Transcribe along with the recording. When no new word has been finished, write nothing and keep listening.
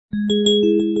Hello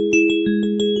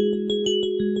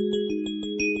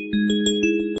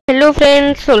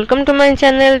friends, welcome to my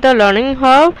channel the learning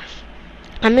hub.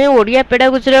 आमे Odia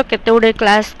pedagogy रो केते गुडे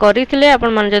class करिथिले आपण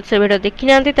मन जत से वीडियो देखि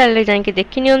नांती ताले जाई के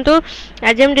देखि नियंतु।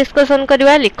 आज हम डिस्कशन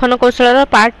करबा लिखन कौशल रो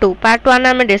पार्ट 2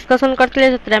 आने डिस्कशन करथिले।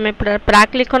 सेतरे आमे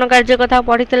प्राक लिखन कार्य कथा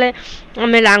पढिथिले।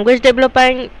 आमे लैंग्वेज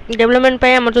डेवलपमेंट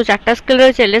पय हमर जो चारटा स्किल रो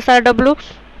LSRW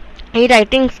ये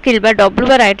राइटिंग स्किल बा डब्ल्यू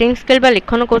बा राइटिंग स्किल बा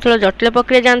लिखन कौशल जटिल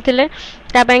प्रक्रिया जानथिले।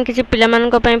 तापाई किछि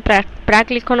पिलामानक पय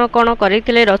प्राक लिखन कोन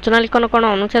करिथिले, रचना लिखन कोन,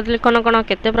 अनुच्छेद लिखन कोन,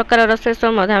 केते प्रकार रो सब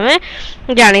मध हमें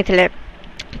जानिथिले।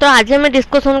 तो आज हमें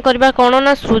डिस्कशन करबा कोन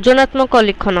ना सृजनात्मक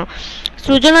लिखन।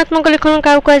 सृजनात्मक लिखन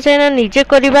का कह जाय ना निजे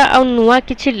करबा आ नुवा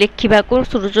किछि लिखिबा को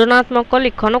सृजनात्मक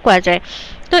लिखन कह जाय।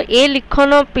 तो ए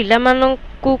लिखन पिलामानक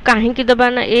को कहीं दबा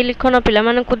ना ए लिखन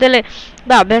पिलामानक देले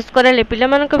बा अभ्यास कराले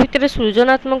पिलामानक भितर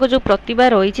सृजनात्मक जो प्रतिभा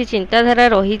रही चिंताधारा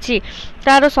रही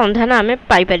तार संधान आमे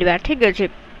पाई परिबा। ठीक अछि।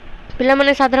 पिला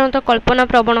माने साधारणतः कल्पना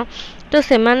प्रवण, तो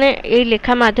से माने ए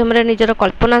लेखा माध्यम रे निजर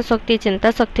कल्पना शक्ति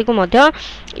चिंता शक्ति को मध्य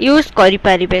यूज करि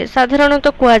परिबे। साधारणतः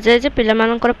कुआ जाय जे पिला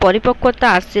मानकर परिपक्वता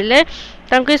आसिले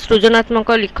तांके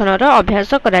सृजनात्मक लिखनर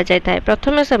अभ्यास करा जाय थाए।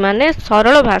 प्रथमे से माने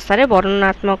सरल भाषा रे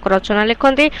वर्णनात्मक रचना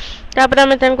लिखंती, तापर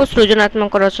आमे तांको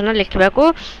सृजनात्मक रचना लिखबा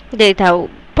को देई थाउ।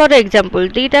 फॉर एग्जांपल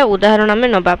दीटा उदाहरण आमे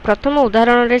नबा। प्रथम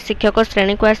उदाहरण रे शिक्षक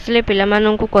श्रेणी को आसिले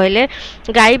पिलामाननकु कहले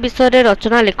गाई विषय रे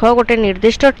रचना लिख, गोटे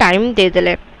निर्दिष्ट टाइम दे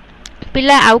देले।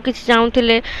 पिला आउ किछि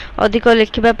चाहुथिले अधिक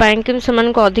लिखिबा पाइन कि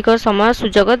समानको अधिक समय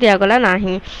सुजोग दिया गला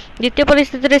नाही। द्वितीय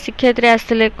परिस्थिति रे शिक्षयित्री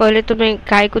आसिले कहले तुमे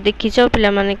गाई को देखिछो,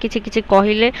 पिला माने किछि किछि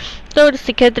कहिले तो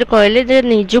शिक्षयित्री कहले जे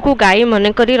निजको गाई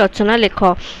मने करी रचना लिख।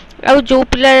 आ जो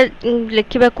पिला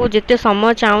लिखिबा को जेते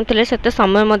समय चाहुथिले सेते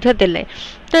समय मध्ये देले।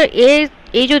 तो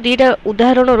ए जो दीटा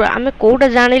उदाहरण रो आमे कोटा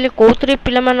जानिले कोतरे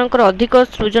पिला मानकर अधिक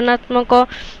सृजनात्मक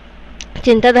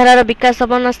चिंताधारार विकास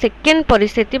हबना सेकेंड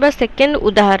परिस्थिति बा सेकेंड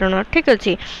उदाहरण। ठीक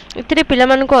अछि। इतरे पिला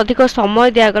मानको अधिक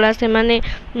समय दिया गला, से माने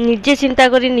निजे चिंता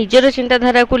करी निजर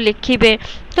चिंताधारा को लिखिबे।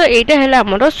 तो एटा हैला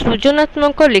हमर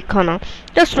सृजनात्मक लिखन।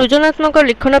 तो सृजनात्मक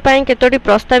लिखन पई केतोटी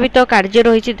प्रस्तावित कार्य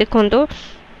रहिछि देखंतो।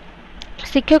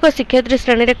 शिक्षक शिक्षयित्री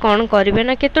श्रेणी रे कौन करेंगे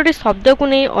ना केतोटी शब्द को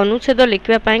नहीं अनुच्छेद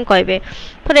लिखा कहबे।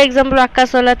 फॉर एग्जांपल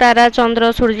आकाश वाला तारा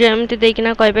चंद्र सूर्य एमती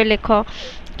देकिना कहबे लेख,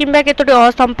 किंबा केतोटी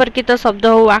असंपर्कित शब्द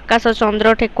हो आकाश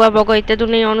चंद्र ठेकुआ बग इत्यादि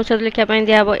नहीं अनुच्छेद लिखा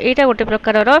दिहब। एटा गोटे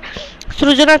प्रकार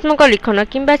सृजनात्मक लिखन।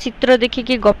 किंबा चित्र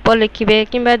देखिकी गप लिखिबे,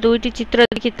 किंबा दुईटी चित्र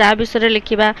देखि ता विषय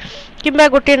लिखिबा, किंबा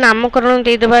गोटे नामकरण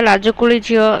देदेबा लाजकुली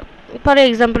झियो फॉर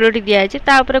एग्जांपल एटी दिया है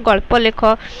तापर गल्प लेख।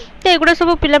 तो एगुड़ा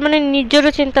सब पिला माने निजर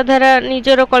चिंताधारा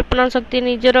निजर कल्पना शक्ति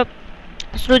निजर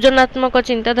सृजनात्मक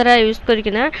चिंताधारा यूज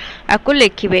करकिना आको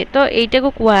लिखिबे। तो एटा को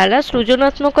कुहाला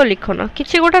सृजनात्मक लिखन।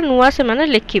 किछि गोटा नुआ से माने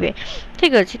लिखिबे।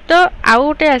 ठीक अछि। तो आउ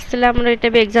गोटे आसिला हमर एटा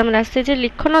भी एग्जाम रे आसे जे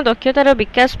लिखन दक्षतार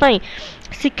विकास पई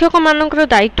शिक्षक मानकर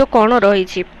दायित्व कोन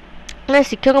रहिछि ना।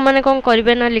 शिक्षक माने कौन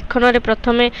करेंगे ना लिखन रे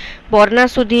प्रथमे वर्णा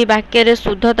शुद्धि वाक्य रे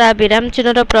शुद्धता विराम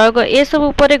चिन्हर प्रयोग ए सब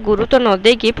ऊपर गुरुत्व न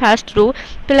देकी फास्ट रु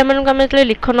पिला मानक आमे जले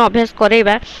लिखन अभ्यास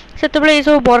करेबा सेतबेले ए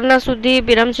सब वर्णा शुद्धि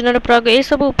विराम चिन्हर प्रयोग ए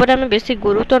सब ऊपर आमे बेसी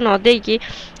गुरुत्व न देकी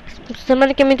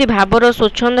सेमाने केमिति भावर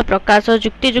स्वच्छंद प्रकाश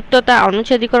युक्तियुक्तता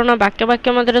अनुच्छेदीकरण वाक्य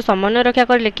वाक्य मध्य समन्वय रक्षा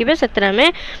कर लिखिबे सेतरे आमे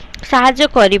साहाय्य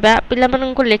करिबा। पिला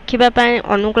माननको लिखिबा पय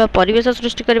अनुकूल परिवेश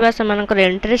सृष्टि करिबा, सेमानकर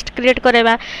इंटरेस्ट क्रिएट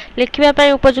करेबा, लिखिबा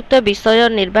पय उपयुक्त विषय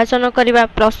निर्वाचन करिबा,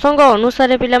 प्रसंग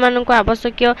अनुसार पिला माननको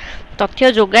आवश्यक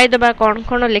तथ्य जोगाई देबा, कोन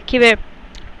कोन लिखिबे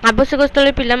आवश्यक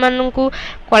स्थले पिला माननको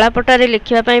कलापटारे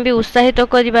लिखिबा पय भी उत्साहित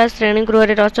करिबा, श्रेणी गृह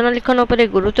रे रचना लिखन उपरे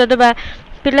गुरुत्व देबा,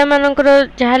 पिला मानकर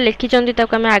जहाँ लिखिचंती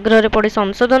ताको आमे आग्रह रे पढ़ी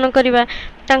संशोधन करिबा,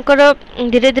 तांकर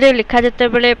धीरे धीरे लिखा जते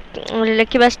बेले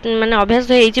लिखिबा माने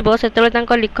अभ्यास होई जिवो सेतेबेले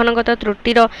तांकर लिखनगत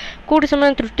त्रुटिर कोड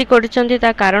समय त्रुटि करिचंती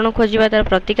ता कारण खोजिबा, तार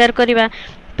प्रतिकार करिबा,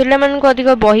 पिला माननको अधिक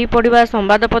बही पढ़िबा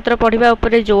संवाद पत्र पढ़िबा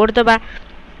उपरे जोर देबा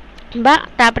बा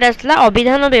तापर आसला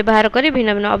अभिधान व्यवहार करी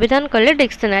भिन्न भिन्न अभिधान कले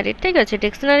डिक्शनरी। ठीक अछि।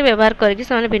 डिक्शनरी व्यवहार करके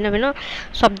से भिन्न भिन्न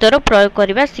शब्दर प्रयोग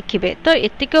करबा शिखिबे। तो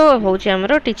एतिक होउछि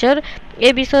हमरो टीचर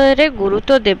ए विषय रे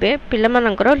गुरुत्व देबे पिला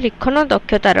मानकर लिखन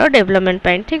दक्षतार डेवलपमेंट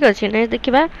पय। ठीक अछि। नै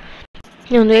देखिबा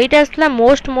एटा आसला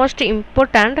मोस्ट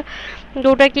इम्पोर्टेंट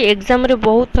जोटा कि एग्जाम रे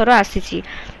बहुत थर आसीछि।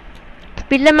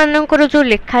 पिला मानकर जो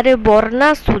लेखारे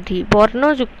वर्णा शुद्धि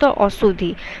वर्णयुक्त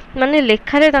अशुद्धि माने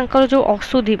लेखारे तांकर जो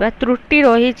अशुद्धि बा त्रुटि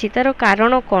रही तार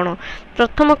कारण कौन।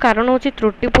 प्रथम कारण होछि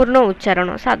त्रुटिपूर्ण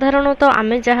उच्चारण। साधारणतः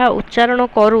आमे जहाँ उच्चारण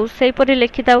करू से परि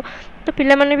लिखि थाउ तो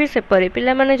पिला माने भी सेपरि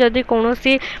पिला माने जदि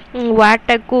कोनोसी वर्ड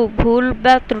टाकू भूल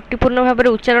बा त्रुटिपूर्ण भाव में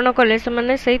उच्चारण कले से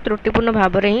माने सही त्रुटिपूर्ण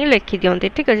भाव में ही लिखि दियंती।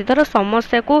 ठीक अछि। धर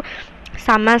समस्या को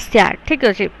समस्या। ठीक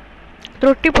अछि।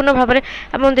 त्रुटिपूर्ण भाव में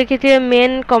आप देखिए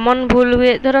मेन कॉमन भूल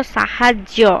हुए धर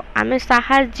साहाज्य आम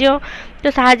साहाज्य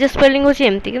तो साहाज्य स्पेलिंग होची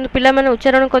एमती किंतु पिला माने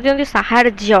उच्चारण कर दियंती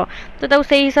साहाज्य तो ताऊ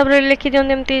सही हिसाब रे लिखि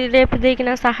दियंती एमती रेफ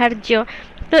देकिना साहाज्य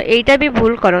तो एटा भी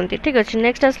भूल करती ठीक अच्छे।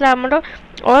 नेक्स्ट आसला आमर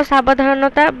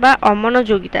असावधानता बा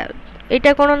अमनोयोगिता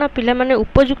एटा कौन ना पिला माने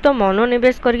उपयुक्त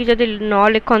मनोनिवेश करके जदि न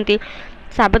लिखती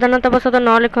सावधानता बसत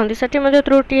न लिखती से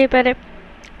त्रुटि हो पाए।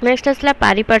 नेक्स्ट आसला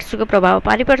पारिपार्श्विक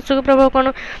प्रभाव कौन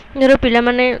धर पिला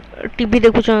माने टीवी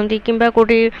देखुंत कि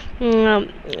कौटी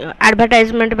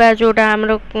एडवर्टाइजमेंट बा जोटा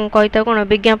आमर कही था कौन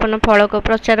विज्ञापन फलक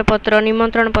प्रचार पत्र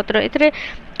निमंत्रण पत्र ए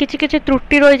किसी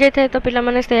त्रुटि रही जाए तो पिला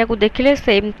माने से देखिले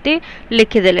सेमती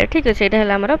लिखिदेले ठीक अच्छे।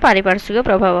 यहाँ आमर पारिपार्श्विक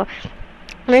प्रभाव।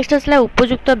 नेक्स्ट आसला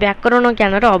उपयुक्त व्याकरण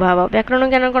ज्ञानर अभाव व्याकरण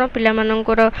ज्ञान कौन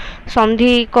पिलामानंकर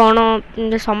संधि कौन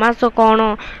समास कौन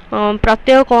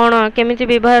प्रत्यय कौन केमिति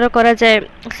व्यवहार करा जाए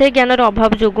से ज्ञानर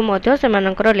अभाव जोगु मध्य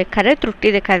सेमानंकर लेखारे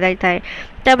त्रुटि देखा जाय थाए।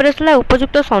 तापर आसला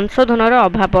उपयुक्त संशोधनर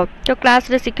अभाव तो क्लास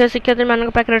रे शिक्षक शिक्षयित्री मान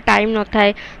पाखे टाइम न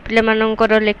थाए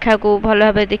पिलामानंकर लेखा को भल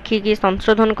भाव देखिकी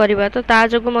संशोधन करबा तो ता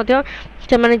जोगु मध्य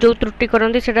से जो त्रुटि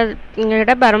करती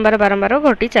सेटा बारंबार बारंबार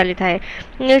घटी चली थाए।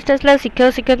 नेक्स्ट आसला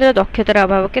शिक्षक शिक्षयित्री दक्षतार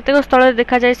अभाव केतेक स्थल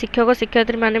देखा जाए शिक्षक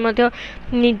शिक्षयित्री माने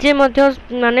निजे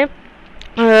माने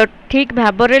ठीक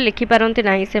भाव में लिखिपारती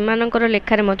ना से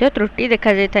लेखार त्रुटि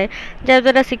देखा जाए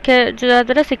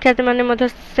जहाद्वारा शिक्षार्थी मैंने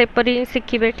सेपरी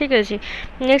शिखे ठीक अच्छे।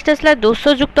 नेक्स्ट आसला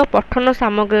दोषयुक्त पठन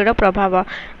सामग्री प्रभाव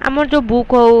आमर जो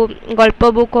बुक हो गल्प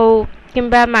बुक हो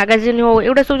किंबा मैगजीन हो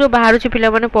एगुड़ा सब जो बाहर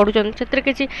पे पढ़ुं से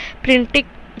किसी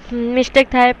प्रिंटिंग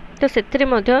मिस्टेक थाए तो से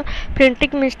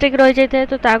प्रिंटिंग मिस्टेक रही जाए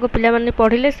तो ताको पिला माने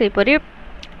पढ़िले सेपरी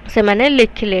से माने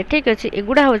लिखिले ठीक अच्छे।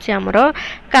 एगुड़ा हूँ आमर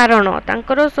कारण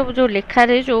तांकर सब जो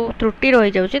लेखारे जो त्रुटि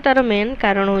रही जाऊँगी तार मेन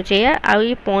कारण हूँ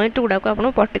आई पॉइंट गुड़ाक आप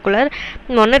पर्टिकुलर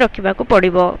मन रखा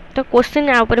पड़ो। तो क्वेश्चन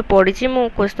या पढ़ी मो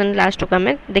क्वेश्चन लास्ट को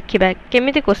आम देखा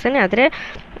केमी क्वेश्चन या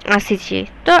आसी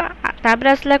तो तापर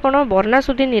आसला कौन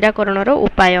वर्णाशुद्धि निराकरण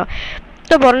उपाय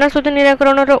तो वर्णाशुद्धि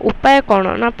निराकरण उपाय कौन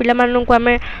ना पिला मानू आम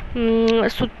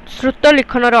श्रुत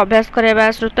लिखन अभ्यास कराइबा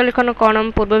श्रुत लिखन कौन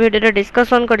पूर्व भिडियो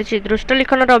डिस्कसन करी दृष्ट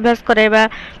लिखन अभ्यास कराइबा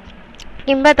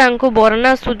किंबा तांको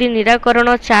वर्णाशुद्धि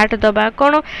निराकरण चार्ट दबा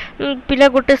कौन पिला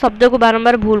गोटे शब्द को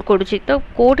बारंबार भूल करुच्ची तो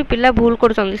कोटी पिला भूल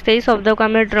कर शब्द को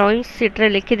आम ड्रॉइंग सीट रे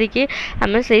लिखिदी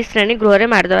आम से श्रेणी गृह में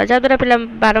मारिदेवा जहाद्वारा पिला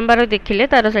बारंबार देखिले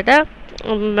तार सेटा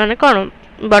माने कौन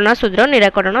वर्णाशुद्धिर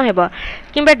निराकरण हेबा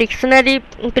किंबा डिक्शनरी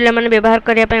पिला माने व्यवहार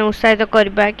करने उत्साहित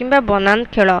करबा किंबा बनान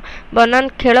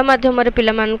खेल माध्यम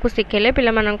पिला मानकु शिखेले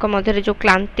पिला मानक मध्य जो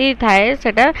क्लांति थाए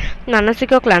सेटा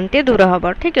मानसिक क्लांति दूर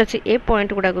हम ठीक अच्छे। ए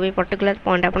पॉइंट गुड़ाक भी पर्टिकुलर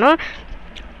पॉइंट आप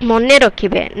मन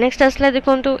रखिए। नेक्स्ट आसला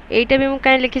देखो यहीटा भी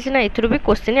मुझे लिखी ना एथुरु भी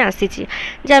क्वेश्चन आसी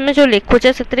आम जो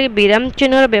लिखुचे से विराम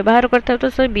चिन्ह व्यवहार करता तो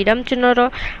से विराम चिन्हर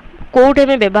कौटे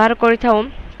आम व्यवहार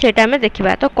करें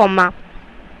देखा तो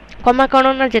कमा कौन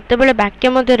ना जिते बड़े वाक्य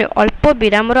मध्य अल्प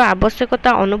विरामर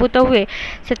आवश्यकता अनुभूत हुए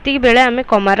से बेले आम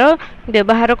कमार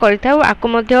व्यवहार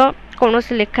करूँ कौन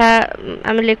लेखा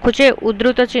आम लिखुचे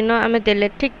उद्धृत चिन्ह आम देले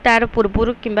ठीक तार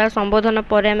पूर्व कि संबोधन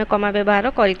पर आम कमा व्यवहार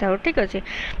करें ठीक अच्छे।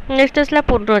 नेक्स्ट आसला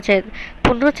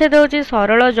पूर्णच्छेद हूँ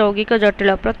सरल यौगिक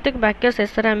जटिल प्रत्येक वाक्य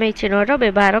शेष आम ये चिन्हर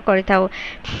व्यवहार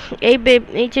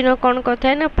करें चिन्ह कौन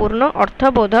करें ना पूर्ण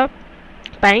अर्थबोध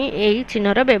यही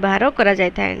चिन्हर व्यवहार करा जाय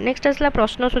थाए। नेक्स्ट आसला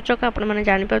प्रश्न सूचक आप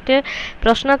जानीपे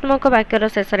प्रश्नात्मक वाक्यर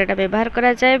शेष व्यवहार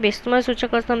करा जाए विस्मय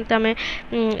सूचक सहित आम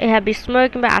यह विस्मय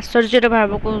कि आश्चर्य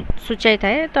भाव को सूचाई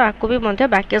थाए तो आपको भी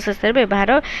वाक्य शेष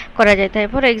व्यवहार करा जाय थाए।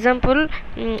 फॉर एग्जांपल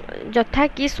यथा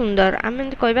कि सुंदर आम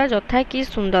कहवा यथा कि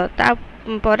सुंदर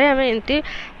तापर आम एमती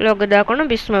लगेदा कौन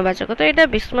विस्मयवाचक तो यहाँ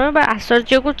विस्मय बा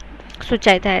आश्चर्य को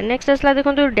सूचाई थाए। नेक्स्ट आसला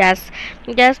देखो डैश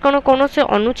डैश कौन कौन से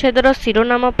अनुच्छेदर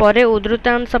शिरोनाम पर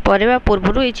उद्धृतांश पर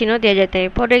पूर्व ये चिन्ह दि जाए।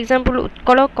 फॉर एग्जांपल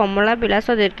उत्कल कमला विलास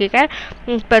दीर्घिका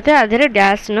प्रति आधार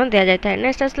डैश चिन्ह दि जाए।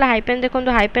 नेक्स्ट आसला हाइपेन देखो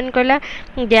हाइपेन कहला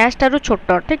डैश ठारू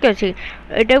छोट ठीक अच्छे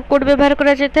यहाँ कोड व्यवहार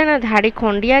करा जाए ना धाड़ी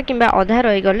खंडिया कि अधा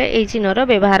रहीगले ये चिन्हर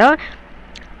व्यवहार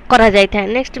करा जाय थाए।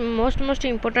 नेक्स्ट मोस्ट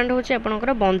इम्पोर्टेंट होची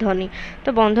आपनकर बंधनी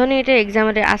तो बंधनी ये एग्जाम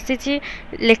रे आसीची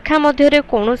लेखा मध्य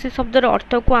कौन शब्दर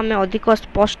अर्थ को आम अधिक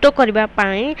स्पष्ट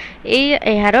करने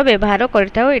यार व्यवहार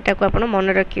करता यहाँ को आप मन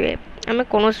रखिए आम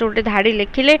कौन गोटे धाड़ी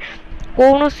लिखिले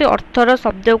कौन से अर्थर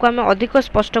शब्द को आम अधिक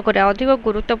स्पष्ट करा अधिक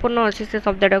गुरुत्वपूर्ण अच्छे से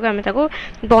शब्दटा को आम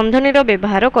बंधनी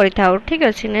व्यवहार करता ठीक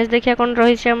अच्छे। नेक्स्ट देखिए कौन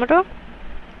रही आमर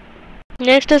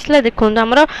नेक्स्ट आसला देखो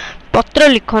आमर पत्र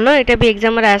लिखन यहाँ भी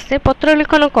एग्जाम आसे पत्र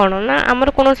लिखन कौन ना आमर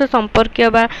कौन से संपर्क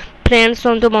बा फ्रेंड्स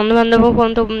हूँ बंधु बांधव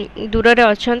हूँ दूर में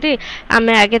अच्छा आम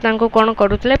आगे कौन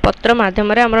करूँ पत्र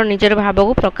मध्यम आमर निजर भाव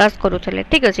को प्रकाश करूँ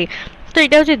ठीक अच्छे। तो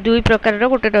यहाँ हूँ दुई प्रकार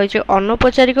गोटे रही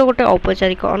अनौपचारिक गोटे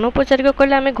औपचारिक अनौपचारिक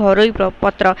कहले आम घरोई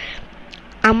पत्र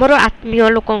आमर आत्मीय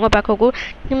लोकों पाखक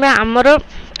कि आमर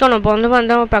कौन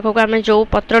बंधुबांधव पाखक आम जो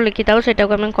पत्र लिखि था से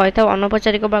कही था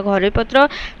अनौपचारिक घरोई पत्र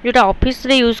जोटा ऑफिस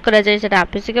रे यूज करा जाए सेटा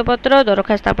आफिसिक पत्र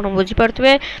दरखास्त आप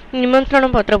बुझीपे निमंत्रण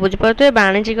पत्र बुझीपे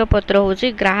वाणिज्यिक पत्र हूँ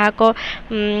ग्राहक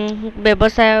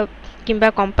व्यवसाय किंबा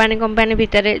कंपानी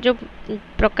भितर जो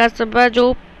प्रकाश बा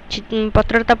जो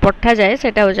पत्रता पठा जाए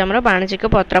सेटा हूँ आम वाणिज्यिक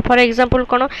पत्र फॉर एग्जांपल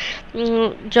कौन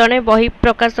जड़े बही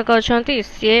प्रकाशक अच्छा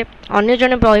सी अन्य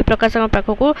जड़े बही प्रकाशक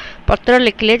पाखक पत्र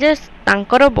लिखिले जे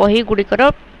तांकर बही गुड़िकर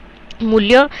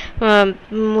मूल्य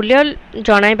मूल्य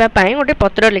जणाइबा पाई गोटे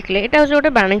पत्र लिखिले यहाँ हूँ गोटे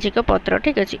वाणिज्यिक पत्र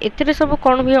ठीक अच्छे एथिरे सब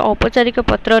कौन हुए औपचारिक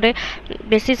पत्र रे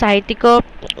बेसी साहित्यिक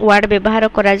वार्ड व्यवहार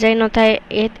करा जाय न थाए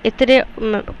एथिरे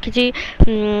किछि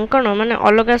कौन माने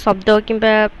अलग शब्द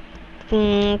किंबा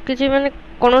किछि माने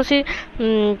कौन सी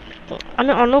आम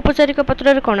अनौपचारिक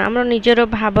पत्र कौन आम निजर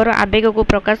भावर आवेग को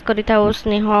प्रकाश करें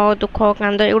स्नेह दुख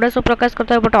कांद एगुड़ा सब प्रकाश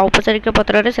करता बट औपचारिक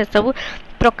पत्र से सब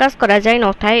प्रकाश करा जाय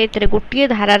न थाए एथिरे गोटे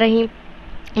धारार ही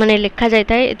माने लिखा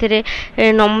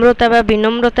जाए नम्रता बा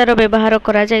विनम्रतार व्यवहार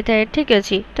करा जाए ठीक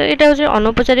अच्छे तो यहाँ हूँ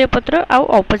अनौपचारिक पत्र आउ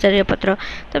औपचारिक पत्र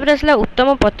तापर आसला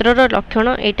उत्तम पत्रर लक्षण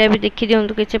यहाँ भी देखी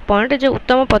दिंतु किसी पॉइंट जो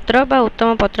उत्तम पत्र बा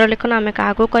उत्तम पत्र लेखन आम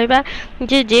क्या कहवा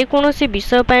जेकोसी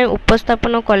विषय पर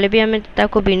उपस्थापन कले भी आम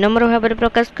ताको विनम्र भाव में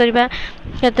प्रकाश करवा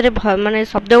माने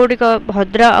शब्द गुड़िक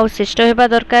भद्र आउ श्रेष्ठ होगा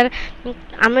दरकार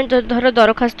आम धर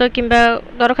दरखास्त किंबा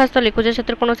दरखास्त लिखुचे से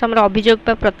कौन आम अभियोग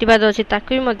प्रतिवाद अच्छी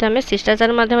ताकू भी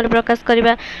शिष्टाचार माध्यम प्रकाश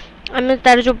करवा आम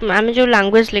तार जो आम जो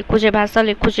लैंग्वेज लिखुचे भाषा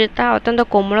लिखुचे ता अत्यंत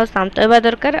कोमल शांत होगा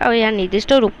दरकार और यह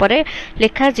निर्दिष्ट रूप से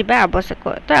लिखा जा आवश्यक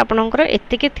तो आपणकर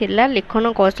एतिकी थिला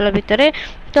लेखन कौशल भितर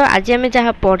तो आज आम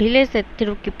जहाँ पढ़िले से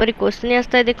किपरि क्वेश्चन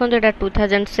आसता है देखो यहाँ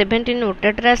 2017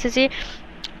 ओटेट आसी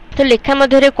तो लेखा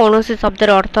मध्य कौन से शब्दर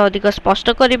अर्थ अधिक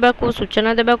स्पष्ट करने को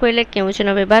सूचना देवा हेल्ले क्यों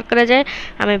चिन्ह व्यवहार करा जाए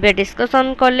आम ए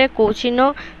डिस्कसन कले कौ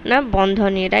चिन्ह ना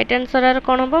बंधनी राइट आंसर आर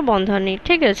कौन हम बंधनी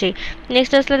ठीक अच्छे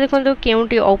नेक्स्ट आसला देखो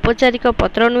केउटी औपचारिक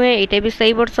पत्र नुहे ये भी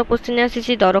सही वर्ष क्वेश्चन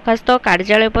आसी दरखास्त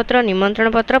कार्यालय पत्र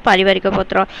निमंत्रण पत्र पारिवारिक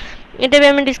पत्र ये भी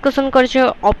आम डिस्कसन कर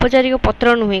औपचारिक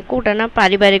पत्र नुहे कौटा ना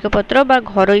पारिवारिक पत्र बा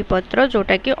घरोई पत्र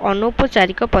जोटा कि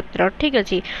अनौपचारिक पत्र ठीक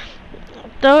अच्छे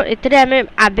तो एथिरे आमे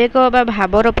आवेग बा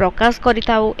भावर प्रकाश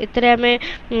करिथाउ एथिरे आमे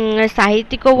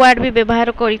साहित्यिक वार्ड भी व्यवहार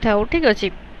करिथाउ ठीक अछि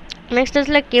नेक्स्ट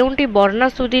आसला केउंटी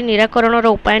वर्णशुद्धि निराकरण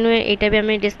उपाय नुहे यहाँ भी आम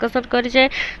डिस्कसन करें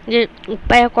जे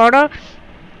उपाय कौन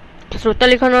श्रुत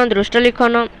लिखन दृष्ट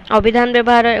लिखन अभिधान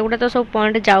व्यवहार एगुड़ा तो सब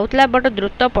पॉइंट जाऊला बट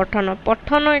द्रुत पठन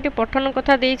पठन ये पठन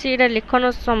कथा देना लिखन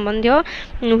संबंधी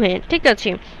नुहे ठीक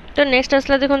अच्छे तो नेक्स्ट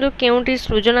आसला देखो केउंटी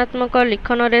सृजनात्मक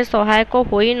लिखन रे सहायक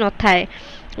होई न थाए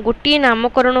गोटे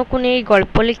नामकरण को नहीं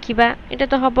गल्प लिखा यहाँ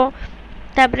तो हम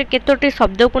तापर केतोटी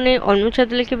शब्द को नहीं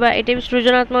अनुच्छेद लिखा ये भी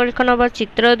सृजनात्मक लिखन हम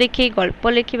चित्र देखी गल्प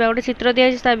लिखा गोटे चित्र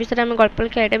दिखाई विषय में गल्प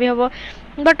लिखा यहाँ भी हम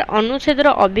बट अनुच्छेदर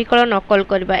अविकल नकल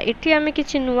करवा ये आम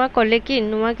कि नुआ कले कि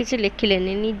नुआ कि लिखिले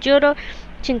निजर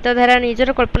चिंताधारा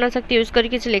निजर कल्पना शक्ति यूज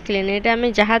करके लिखिले यहाँ आम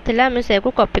जहाँ थिला आम से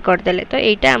कॉपी करदे तो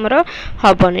यहाँ आमर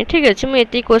हेनी ठीक अच्छे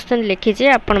मुझे क्वेश्चन लिखी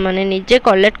आपण मैंने निजे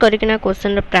कलेक्ट करना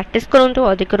क्वेश्चन प्रैक्टिस करूँ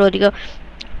अधिक अधिक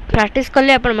प्रैक्टिस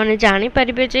कले आपण माने जानी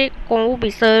पारिबे जे को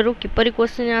विषय रु किपरि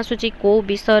क्वेश्चन आसुची को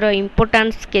विषयर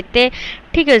इंपोर्टेंस केते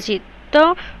ठीक अछि तो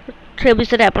से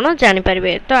विषय आपण जानी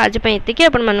पारिबे तो आज पई एतिके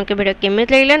आपण मानके वीडियो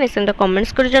केमित लागला निश्चित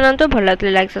कमेंट्स कर जनातो भल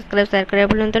लागले लाइक सब्सक्राइब शेयर करे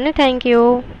भूलंतनी थैंक यू।